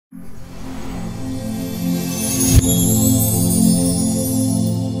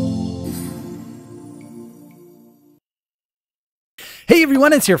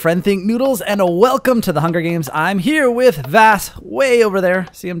everyone, it's your friend Think Noodles, and welcome to the Hunger Games. I'm here with Vass, way over there.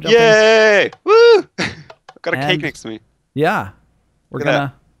 See him jumping? Yay! Woo! I've got a cake next to me. Yeah, we're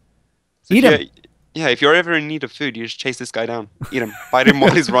gonna So eat him. Yeah, if you're ever in need of food, you just chase this guy down. Eat him. Bite him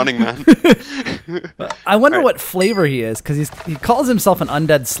while he's running, man. I wonder what flavor he is, because he calls himself an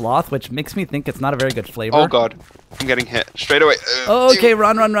undead sloth, which makes me think it's not a very good flavor. Oh god, I'm getting hit straight away. Oh, okay,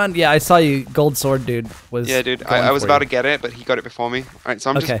 run. Yeah, I saw you. Gold sword dude was. Yeah, dude, I was about to get it, but he got it before me. All right,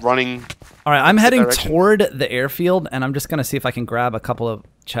 so I'm just running. All right, I'm heading toward the airfield, and I'm just gonna see if I can grab a couple of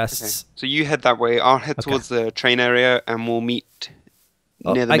chests. Okay. So you head that way. I'll head towards the train area, and we'll meet.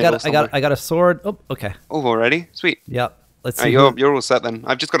 Oh, I got a sword. Oh, okay. Oh, already? Sweet. Yep. Let's see. You're all set then.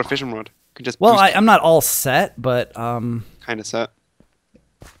 I've just got a fishing rod. Can just I'm not all set, but kind of set.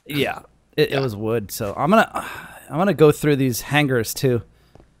 Yeah, it was wood, so I'm gonna go through these hangars too.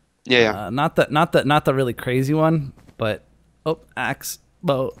 Yeah. Not the really crazy one, but axe,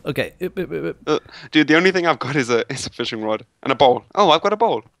 bow. Okay. Dude, the only thing I've got is a fishing rod and a bowl. Oh, I've got a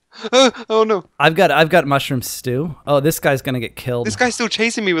bowl. Oh no! I've got mushroom stew. Oh, this guy's gonna get killed. This guy's still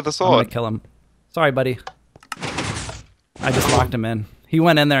chasing me with a sword. I'm gonna kill him. Sorry, buddy. I just locked him in. He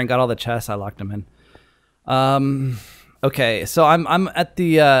went in there and got all the chests. I locked him in. Okay, so I'm at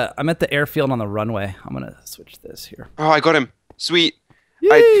the airfield on the runway. I'm gonna switch this here. Oh, I got him. Sweet.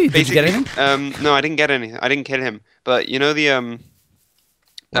 Yay! Did you get anything? No, I didn't get any. I didn't kill him. But you know the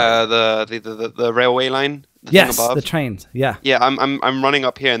railway line. Yes, the trains. Yeah. Yeah, I'm running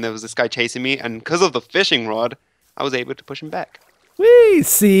up here, and there was this guy chasing me, and because of the fishing rod, I was able to push him back. Whee!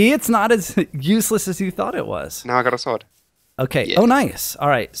 See, it's not as useless as you thought it was. Now I got a sword. Okay. Yeah. Oh, nice. All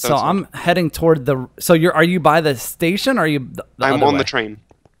right. So I'm heading toward the. So are you by the station? Or are you? I'm on the train.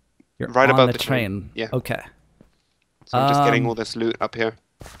 You're right on above the train. Yeah. Okay. So I'm just getting all this loot up here.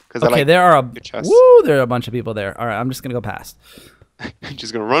 Okay, there are there are a bunch of people there. All right, I'm just gonna go past.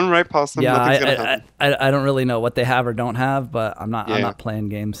 Just gonna run right past them. Yeah, I don't really know what they have or don't have, but I'm not playing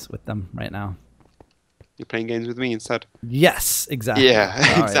games with them right now. You're playing games with me instead. Yes, exactly. Yeah,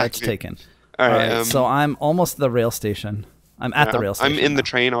 exactly. exactly. That's taken. All right. So I'm almost at the rail station. I'm at the rail station. I'm in the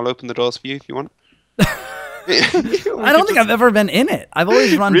train. I'll open the doors for you if you want. I don't think I've ever been in it. I've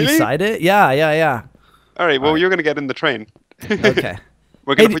always run beside it. Yeah. All right. Well, you're gonna get in the train. Okay.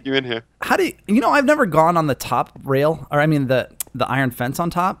 We're gonna put you in here. How do you know? I've never gone on the top rail, or I mean the iron fence on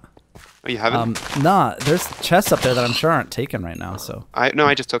top. Oh, you haven't? Nah, there's chests up there that I'm sure aren't taken right now. So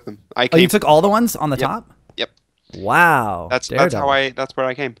I just took them. You took all the ones on the top? Yep. Wow. That's where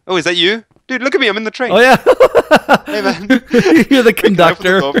I came. Oh, is that you? Dude, look at me. I'm in the train. Oh yeah. Hey man. You're the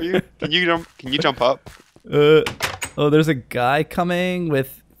conductor. Can you jump up? Oh, there's a guy coming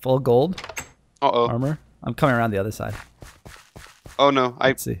with full gold armor. I'm coming around the other side. Oh no!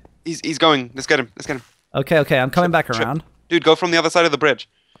 Let's see. He's going. Let's get him. Okay. I'm coming back around. Dude, go from the other side of the bridge.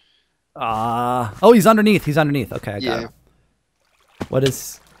 Oh, he's underneath. Okay, I got him. What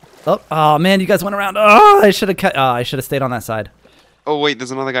is? Oh man, you guys went around. Oh, I should have stayed on that side. Oh wait,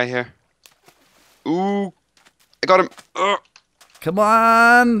 there's another guy here. Ooh, I got him. Come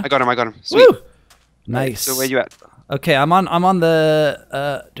on. I got him. Sweet. Woo! Nice. So where you at? Okay, I'm on the.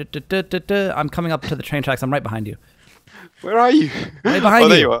 I'm coming up to the train tracks. I'm right behind you. Where are you? Right behind you. Oh,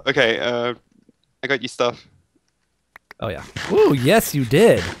 there you are. Okay, I got your stuff. Oh yeah. Ooh, yes, you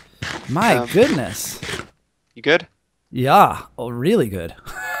did. My goodness. You good? Yeah. Oh, really good.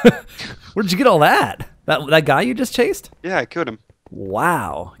 Where'd you get all that? That guy you just chased? Yeah, I killed him.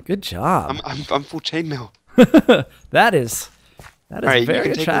 Wow. Good job. I'm full chainmail. That is all right, very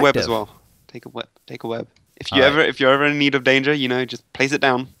you can attractive. Take a web as well. Take a web. If you're ever in need of danger, just place it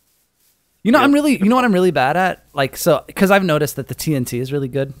down. You know, you know what I'm really bad at? Because I've noticed that the TNT is really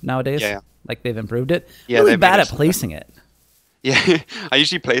good nowadays. Yeah. Like they've improved it. Yeah, really bad at placing it. Yeah, I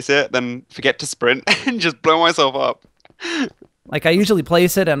usually place it, then forget to sprint and just blow myself up. Like I usually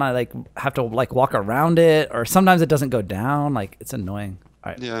place it and I have to walk around it, or sometimes it doesn't go down. Like it's annoying.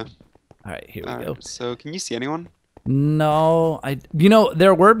 All right. Yeah. All right, here we go. So can you see anyone? No,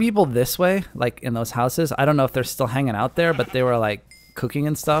 there were people this way, like in those houses. I don't know if they're still hanging out there, but they were like cooking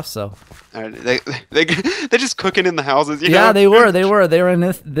and stuff. So they're just cooking in the houses. Yeah, they were in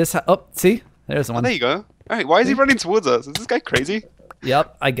this. Oh, see, there's one. Oh, there you go. All right, why is he running towards us? Is this guy crazy?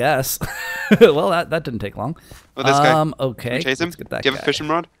 Yep, I guess. Well, that didn't take long. Oh, this guy. Okay. Can you chase him? Do you have a fishing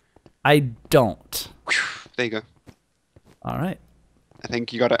rod? I don't. There you go. All right. I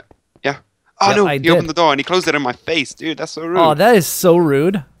think you got it. Yeah. Oh no! He opened the door and he closed it in my face, dude. That's so rude. Oh, that is so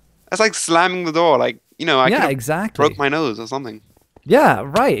rude. That's like slamming the door. Like I could have exactly. broke my nose or something. Yeah,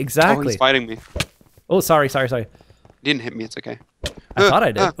 right. Exactly. Oh, he's fighting me. Oh, sorry. He didn't hit me. It's okay. I thought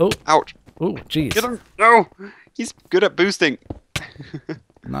I did. Oh, ouch. Oh, jeez. No, he's good at boosting.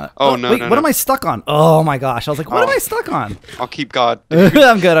 Not. Oh, no, Wait, no, what no. am I stuck on? Oh my gosh! I was like, what am I stuck on? I'll keep guard.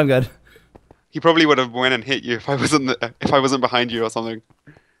 I'm good. I'm good. He probably would have went and hit you if I wasn't behind you or something.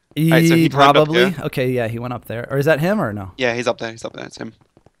 Alright, so he climbed up Probably. here. Okay, yeah, he went up there. Or is that him or no? Yeah, he's up there. He's up there. It's him.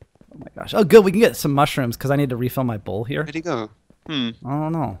 Oh my gosh. Oh, good. We can get some mushrooms because I need to refill my bowl here. Where'd he go? I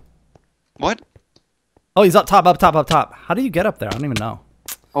don't know. What? Oh, he's up top, up top, up top. How do you get up there? I don't even know.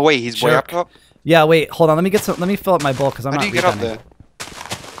 Oh wait, he's way up Jerk. top. Yeah, wait. Hold on. Let me get some. Let me fill up my bowl because I'm How not. do you get up regunning. there?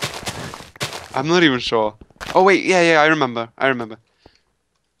 I'm not even sure. Oh wait, yeah, I remember.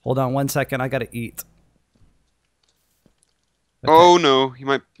 Hold on 1 second. I gotta eat. Okay. Oh no, he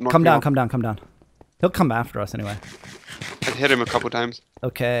might knock Come me down, off. come down, come down. He'll come after us anyway. I've hit him a couple times.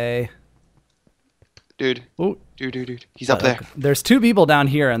 Okay. Dude. Ooh. Dude. He's up there. There's 2 people down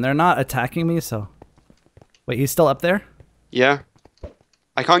here, and they're not attacking me, so... Wait, he's still up there? Yeah.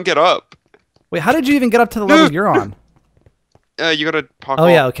 I can't get up. Wait, how did you even get up to the level you're on? You gotta park Oh, off.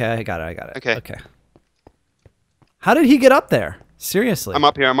 yeah, okay, I got it. Okay. How did he get up there? Seriously. I'm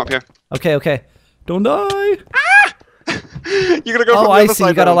up here. Okay. Don't die! You gotta go from Oh, the I other see. side.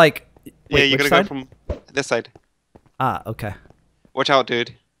 You gotta, then. like... Yeah, Wait, you which gotta side? go from this side. Ah, okay. Watch out,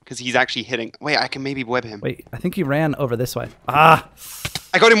 dude. Because he's actually hitting. Wait, I can maybe web him. Wait, I think he ran over this way. Ah!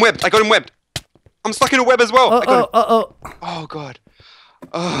 I got him webbed. I'm stuck in a web as well. I got him. Oh. Oh, God.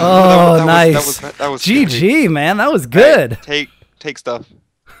 Oh, that nice. That was scary. GG, man. That was good. Right, take stuff.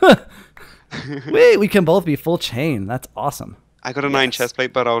 Wait, we can both be full chain. That's awesome. I got a 9 chest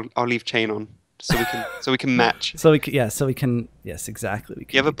plate, but I'll leave chain on so we can match. So we can yes, exactly. We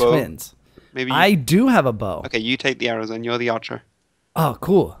can You have a be bow? twins. Maybe. You, I do have a bow. okay, you take the arrows and you're the archer. Oh,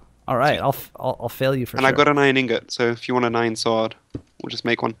 cool. All right, I'll fail you for And sure. I got an iron ingot, so if you want a 9 sword, we'll just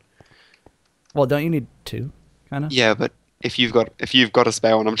make one. Well, don't you need 2? Kind of. Yeah, but if you've got a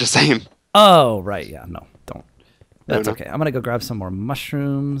spare one, I'm just saying. Oh, right. Yeah. No, don't. That's No. okay. I'm gonna go grab some more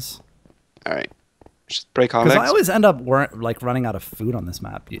mushrooms. All right, just break our Because legs. I always end up like running out of food on this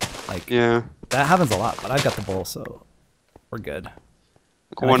map. Like Yeah. that happens a lot, but I've got the bowl, so we're good.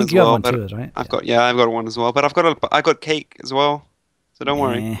 I've got And I one think as you have well. one but too, right? I've got one as well, but I got cake as well. So don't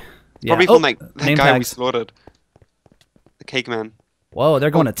worry. Eh. Yeah. Probably Oh, from like that name guy we tags. slaughtered. The cake man. Whoa, they're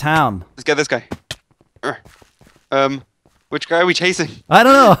going to town. Let's get this guy. Which guy are we chasing? I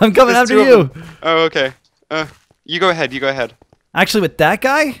don't know. I'm coming There's after 2 of you. them. Oh, okay. You go ahead. Actually, with that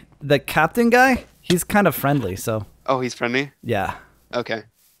guy, the captain guy, he's kind of friendly. So Oh, he's friendly? yeah, Okay.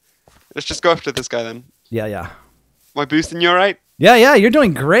 Let's just go after this guy then. yeah. Am I boosting you alright? Yeah. You're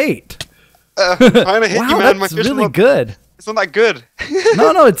doing great. I'm trying to hit Wow, you, man. My that's fishing really rod- good. It's not that good.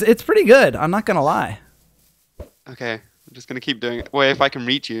 No, it's pretty good. I'm not gonna lie. Okay, I'm just gonna keep doing it. Wait, if I can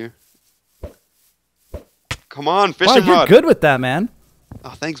reach you. Come on, Wow, fishing you're rod. good with that, man. Oh,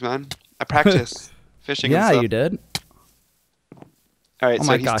 thanks, man. I practice fishing and Yeah, stuff. you did. Alright, Oh so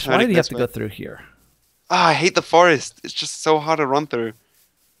my he's gosh, why turning did he have this to way. go through here? Ah, I hate the forest. It's just so hard to run through.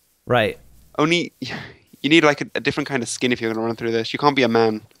 Right. Only, you need like a different kind of skin if you're gonna run through this. You can't be a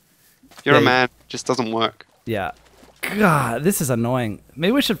man. If you're Yeah, a you- man, it just doesn't work. Yeah. God, this is annoying.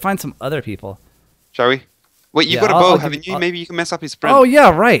 Maybe we should find some other people. Shall we? Wait, you Yeah, got a I'll bow, give haven't you- you? Maybe you can mess up his sprint. Oh yeah,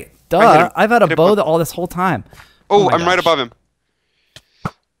 right. Duh. hit him. I've had a Hit him bow up. all this whole time. Oh, my I'm right gosh. above him.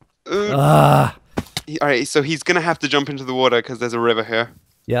 Alright, so he's gonna have to jump into the water because there's a river here.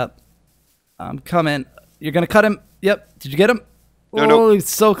 Yep. I'm coming. You're gonna cut him. Yep. Did you get him? No, oh, no. he's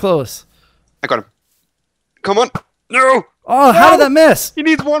so close. I got him. Come on. No! Oh, how No! did that miss? He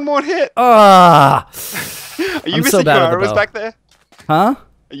needs one more hit. Ah. Are you I'm so missing bad your with the arrows bow. back there? Huh?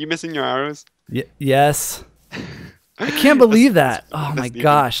 Are you missing your arrows? Yes. I can't believe that. Oh my sneaky.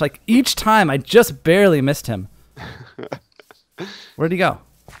 gosh. Like each time I just barely missed him. Where'd he go?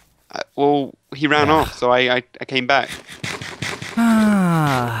 Well, he ran Yeah. off, so I came back.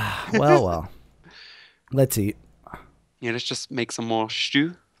 Ah. Well. Let's eat. Yeah, let's just make some more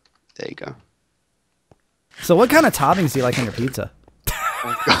stew. There you go. So what kind of toppings do you like on your pizza?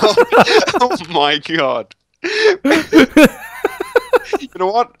 Oh my god. You know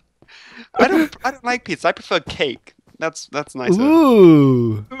what? I don't like pizza. I prefer cake. That's nicer.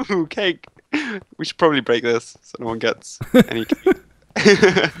 Ooh. Ooh, cake. We should probably break this so no one gets any cake.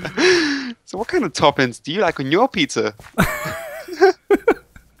 So what kind of toppings do you like on your pizza?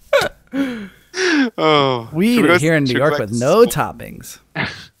 Oh, We should eat go- it here in New should we York go with back to no Spawn? toppings.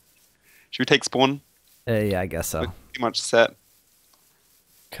 Should we take spawn? Yeah, I guess so. Pretty much set.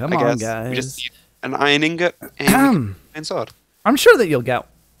 Come I on, guess. guys. We just need an iron ingot and iron sword. I'm sure that you'll get.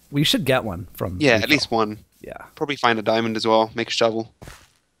 We should get one from. Yeah, Rico. at least one. Yeah. Probably find a diamond as well. Make a shovel.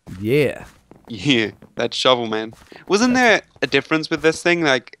 Yeah. Yeah, that shovel, man. Wasn't there a difference with this thing?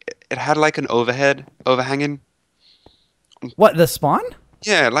 Like, it had like an overhanging. What, the spawn?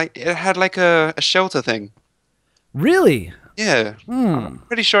 Yeah, like it had like a shelter thing. Really? Yeah, I'm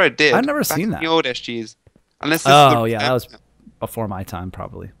pretty sure it did. I've never back seen in that. the old SGs. Unless this Oh, is yeah, that was before my time,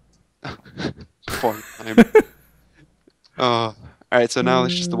 probably. before time. Oh, all right. So now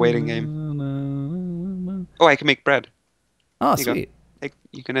it's just the waiting game. Oh, I can make bread. Oh, Here you sweet. go.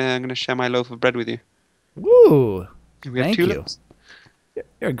 Take, I'm gonna share my loaf of bread with you. Woo! We have Thank 2 you. loaves.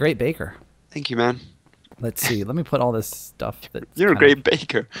 You're a great baker. Thank you, man. Let's see. Let me put all this stuff that You're a great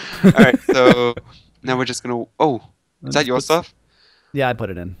baker. All right. So now we're just gonna. Oh, is that your stuff? Yeah, I put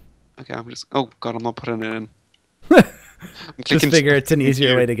it in. Okay. I'm just. Oh God, I'm not putting it in. I'm Just figure it's an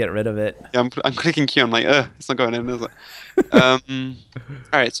easier way to get rid of it. Yeah, I'm clicking Q. I'm like, it's not going in, is it? All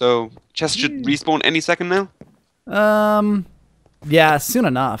right. So chest should respawn any second now. Yeah, soon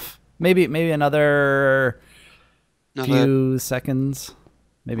enough. Maybe another few seconds.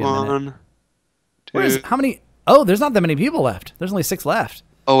 Maybe a minute. 1, 2. How many? Oh, there's not that many people left. There's only 6 left.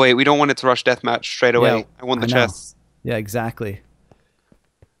 Oh wait, we don't want it to rush deathmatch straight away. Yeah, I want the I know. chests. Yeah, exactly.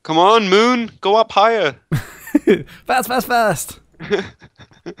 Come on, Moon, go up higher. Fast, fast, fast.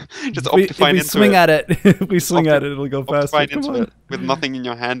 Just If we optifine into swing it. at it, if we swing at it, it'll go Optifine faster. Come into on. it with nothing in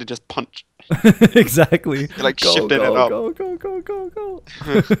your hand and just punch. Exactly. You're like Go, shifting go, it up. go, go, go, go, go.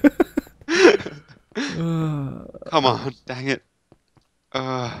 Come on, dang it.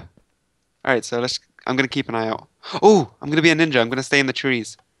 All right, so I'm gonna keep an eye out. Oh, I'm gonna be a ninja. I'm gonna stay in the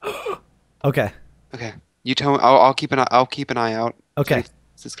trees. Okay. Okay, you tell me. I'll keep an eye out. Okay.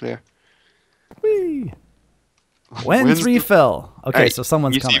 This is clear. Whee. When's refill? Okay, right, so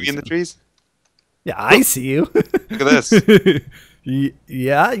someone's you coming. see me in the soon. trees? Yeah, I see you. Look at this.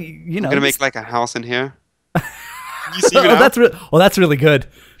 Yeah, you know. I'm gonna make like a house in here. You see me now? That's really good.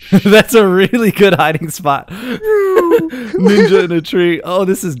 That's a really good hiding spot. Ninja in a tree. Oh,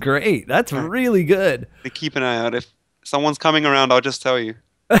 this is great. That's really good. To keep an eye out. If someone's coming around, I'll just tell you.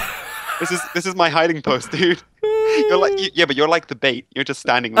 This is my hiding post, dude. You're like but you're like the bait. You're just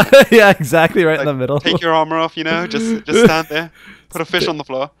standing there. Yeah, exactly, right Like, in the middle. Take your armor off, just stand there. Put a fish on the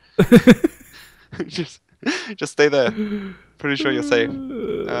floor. just stay there. Pretty sure you're safe.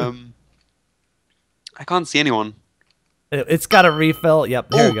 I can't see anyone. It's got a refill.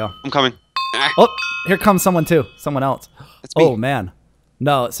 Yep, here we go. I'm coming. Oh, here comes someone too. Someone else. It's me. Oh man,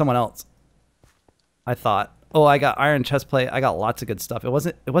 no, someone else. I thought. Oh, I got iron chest plate. I got lots of good stuff. Was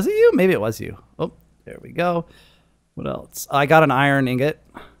it you? Maybe it was you. Oh, there we go. What else? I got an iron ingot.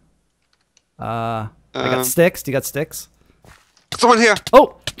 I got sticks. Do you got sticks? Someone here.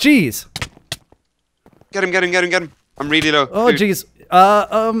 Oh, jeez. Get him. I'm really low. Oh, Dude. jeez.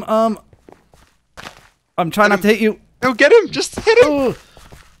 I'm trying not to hit you. No, get him. Just hit him. Ooh.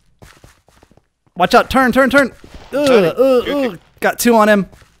 Watch out. Turn. Got 2 on him.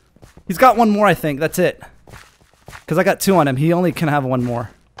 He's got 1 more, I think. That's it. Because I got 2 on him. He only can have 1 more.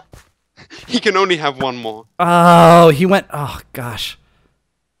 He can only have 1 more. Oh, he went. Oh, gosh.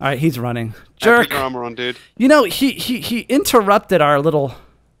 All right, he's running. Jerk. Put your armor on, dude. You know, he interrupted our little...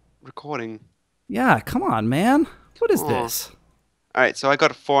 Recording. Yeah, come on, man. What is this? All right, so I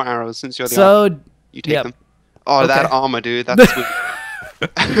got 4 arrows since you're the So, armor. You take yep. them. Oh, Okay. that armor, dude. That's sweet.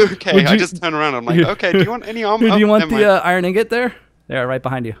 Okay, I just turn around. I'm like, okay, do you want any armor? Do you Oh, want never mind. the iron ingot there? There, right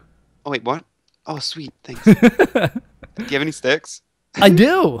behind you. Oh, wait, what? Oh, sweet. Thanks. Do you have any sticks? I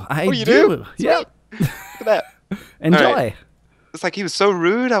do. I Oh, you do? Yep. Look at that. Enjoy. All right. It's like he was so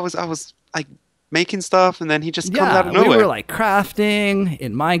rude. I was like making stuff, and then he just comes out of we nowhere. were like crafting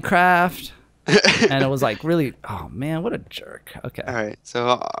in Minecraft, and it was like really. Oh man, what a jerk. Okay. All right,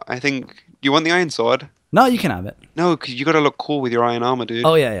 so I think you want the iron sword. No, you can have it. No, because you got to look cool with your iron armor, dude.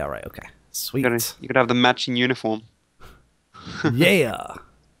 Oh yeah, right. Okay. Sweet. You gotta have the matching uniform. Yeah.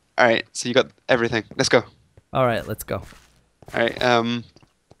 All right, so you got everything. Let's go. All right, let's go. All right.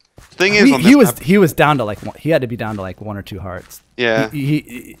 Thing is, on this map, he was down to like he had to be down to like 1 or 2 hearts. Yeah.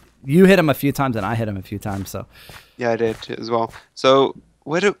 You hit him a few times and I hit him a few times. So. Yeah, I did as well. So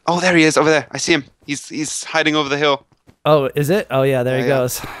oh, there he is over there. I see him. He's hiding over the hill. Oh, is it? Oh yeah, there he Yeah.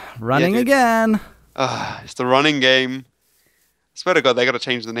 goes, running dude. again. It's the running game. I swear to God, they got to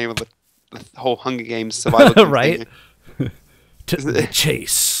change the name of the whole Hunger Games survival game Right. thing. The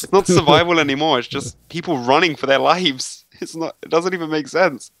chase. It's not survival anymore. It's just people running for their lives. It's not. It doesn't even make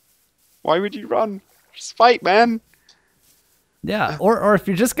sense. Why would you run? Just fight, man. Yeah, or if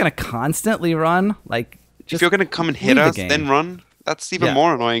you're just gonna constantly run, like just If you're gonna come and hit leave the us, game. then run. That's even Yeah.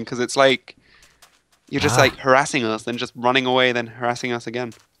 more annoying because it's like you're just Ah. like harassing us, then just running away, then harassing us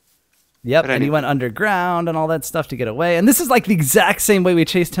again. Yep, But and he anyway. went underground and all that stuff to get away. And this is like the exact same way we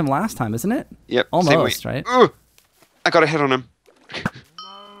chased him last time, isn't it? Yep. Almost, same way. right? Ooh, I got a hit on him.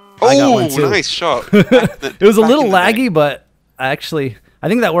 I got one Oh, too. nice shot. It was a Back little in the neck. laggy, but I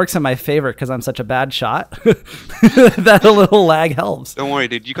think that works in my favor because I'm such a bad shot. That a little lag helps. Don't worry,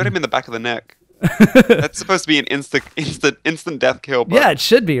 dude. You got him in the back of the neck. That's supposed to be an instant death kill. But Yeah, it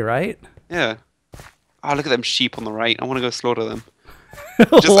should be, right? yeah. Oh, look at them sheep on the right. I want to go slaughter them.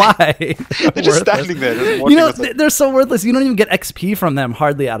 Why? They're just standing there, just watching us. They're so worthless. You don't even get XP from them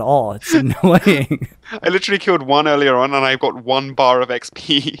hardly at all. It's annoying. I literally killed one earlier on, and I got 1 bar of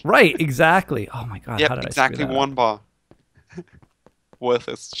XP. Right, exactly. Oh my god, how Yep, did exactly I screw that 1 up? bar.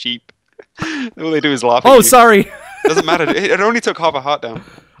 Worthless sheep. All they do is laugh at Oh, you. sorry. Doesn't matter. It only took half a heart down.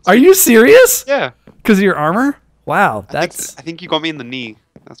 Are you serious? Yeah. Because of your armor? Wow, that's... I think you got me in the knee.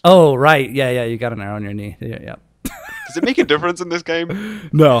 That's Oh, right. Yeah, you got an arrow on your knee. Yeah. Does it make a difference in this game?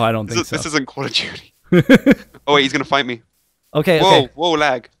 No, I don't think so. This isn't Call of Duty. Oh wait, he's gonna fight me. Okay, Whoa, okay. whoa,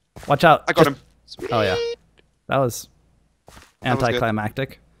 lag. Watch out. I got him. Sweet. Oh, yeah. That was That was good.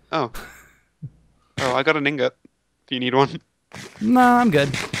 anticlimactic. Oh. Oh, I got an ingot. If you need one. No, I'm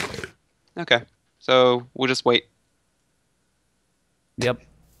good. Okay. So we'll just wait. Yep.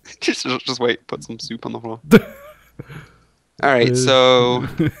 just wait. Put some soup on the floor. All right. So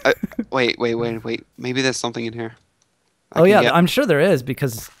wait. Maybe there's something in here. Oh, yeah. I'm sure there is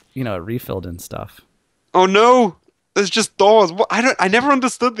because, it refilled and stuff. Oh no! There's just doors. What? I never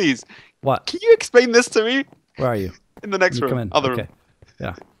understood these. What? Can you explain this to me? Where are you? In the next You room. come in. Other Okay. room.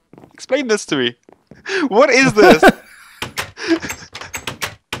 Yeah. Explain this to me. What is this?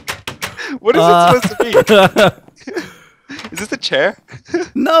 What is it supposed to be? Is this a chair?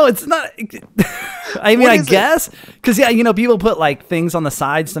 No, it's not. I mean, What I is it? guess. Because, people put, things on the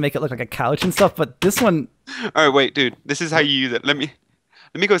sides to make it look like a couch and stuff. But this one... All right, wait, dude. This is how you use it. Let me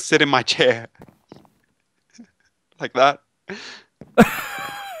go sit in my chair. Like that.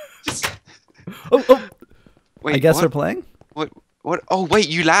 Just Oh. wait. I guess what? we're playing? What? Oh wait,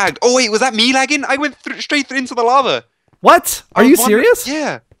 you lagged. Oh wait, was that me lagging? I went straight through into the lava. What? I Are you was wondering- serious?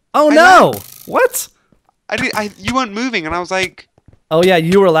 Yeah. Oh, I no. lagged. What? You weren't moving, and I was like, Oh, yeah,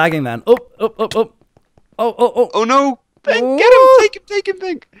 you were lagging then. Oh. oh no, Think, Oh. get him, take him,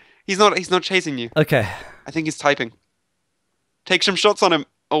 think. He's not chasing you. Okay. I think he's typing. Take some shots on him.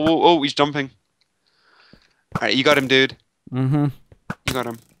 Oh, he's jumping. All right, you got him, dude. Mm-hmm. You got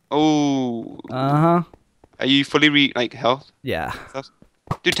him. Oh. Uh-huh. Are you fully health? Yeah.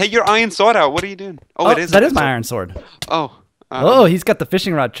 Dude, take your iron sword out. What are you doing? Oh, it is. That an is my sword. iron sword. Oh. Oh, he's got the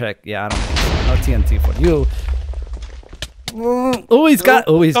fishing rod trick. Yeah, I don't think so. No TNT for you. Oh, he's got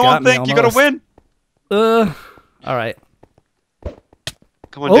Come got on, me think. You gotta almost. win. All right.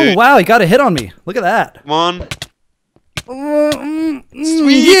 Come on, Oh, dude. wow, he got a hit on me. Look at that. Come on.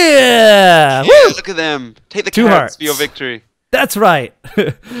 Sweet. Yeah. Yeah, Woo! look at them. Take the 2 carrots hearts. for your victory. That's right.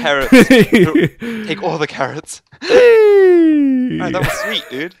 Carrots. Take all the carrots. Alright, that was sweet,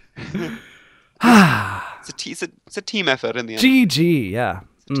 dude. It's a team effort in the end. GG, yeah.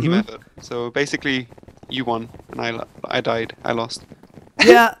 Team effort. So basically, you won, and I died. I lost.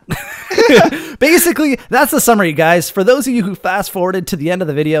 Yeah. Basically, that's the summary, guys. For those of you who fast forwarded to the end of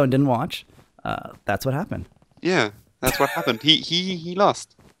the video and didn't watch, that's what happened. Yeah, that's what happened. He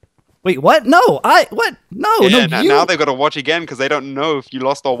lost. Wait, what? No, what? No, Yeah, no. now they've got to watch again because they don't know if you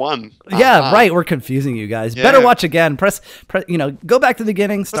lost or won. Yeah, right. We're confusing you guys. Yeah. Better watch again. Press, go back to the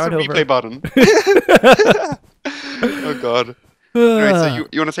beginning. Press Start the over. replay button. Oh god. Alright, so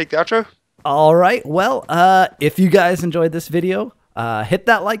you want to take the outro? All right. Well, if you guys enjoyed this video, hit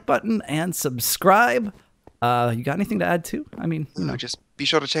that like button and subscribe. You got anything to add too? I mean, No, just be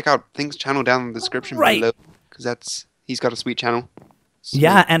sure to check out Think's channel down in the description Right. below because he's got a sweet channel. Sweet.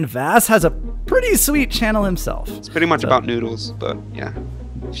 Yeah, and Vass has a pretty sweet channel himself. It's pretty much about noodles, but yeah.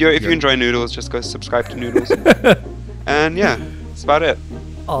 If you enjoy noodles, just go subscribe to noodles. And yeah, that's about it.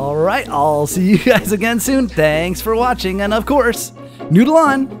 All right, I'll see you guys again soon. Thanks for watching, and of course, noodle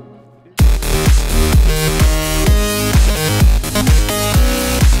on.